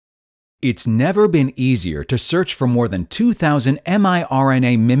It's never been easier to search for more than 2,000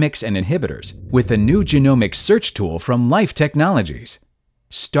 miRNA mimics and inhibitors with the new Genomics Search Tool from Life Technologies.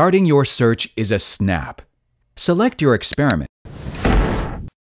 Starting your search is a snap. Select your experiment,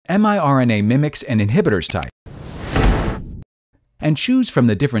 miRNA mimics and inhibitors type, and choose from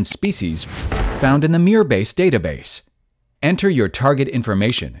the different species found in the mirBase database. Enter your target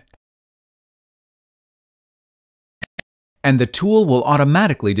information, and the tool will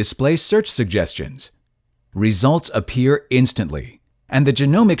automatically display search suggestions. Results appear instantly, and the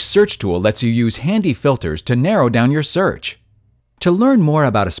Genomics Search Tool lets you use handy filters to narrow down your search. To learn more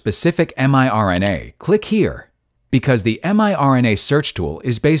about a specific miRNA, click here. Because the miRNA search tool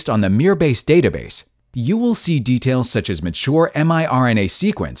is based on the mirBase database, you will see details such as mature miRNA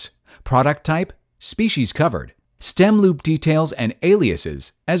sequence, product type, species covered, stem loop details and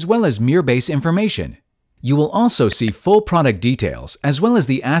aliases, as well as mirBase information. You will also see full product details as well as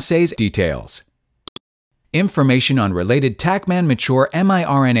the assays details. Information on related Taqman Mature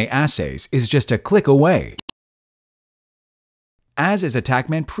miRNA assays is just a click away, as is a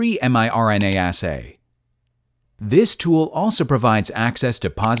Taqman Pri miRNA assay. This tool also provides access to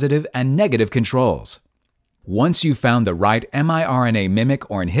positive and negative controls. Once you've found the right miRNA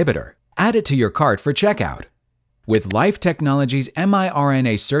mimic or inhibitor, add it to your cart for checkout. With Life Technologies'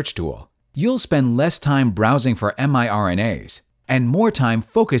 miRNA search tool, you'll spend less time browsing for miRNAs and more time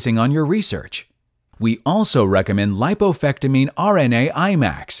focusing on your research. We also recommend Lipofectamine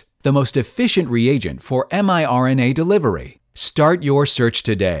RNAiMAX, the most efficient reagent for miRNA delivery. Start your search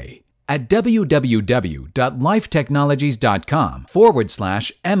today at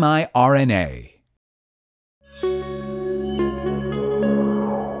www.lifetechnologies.com/miRNA.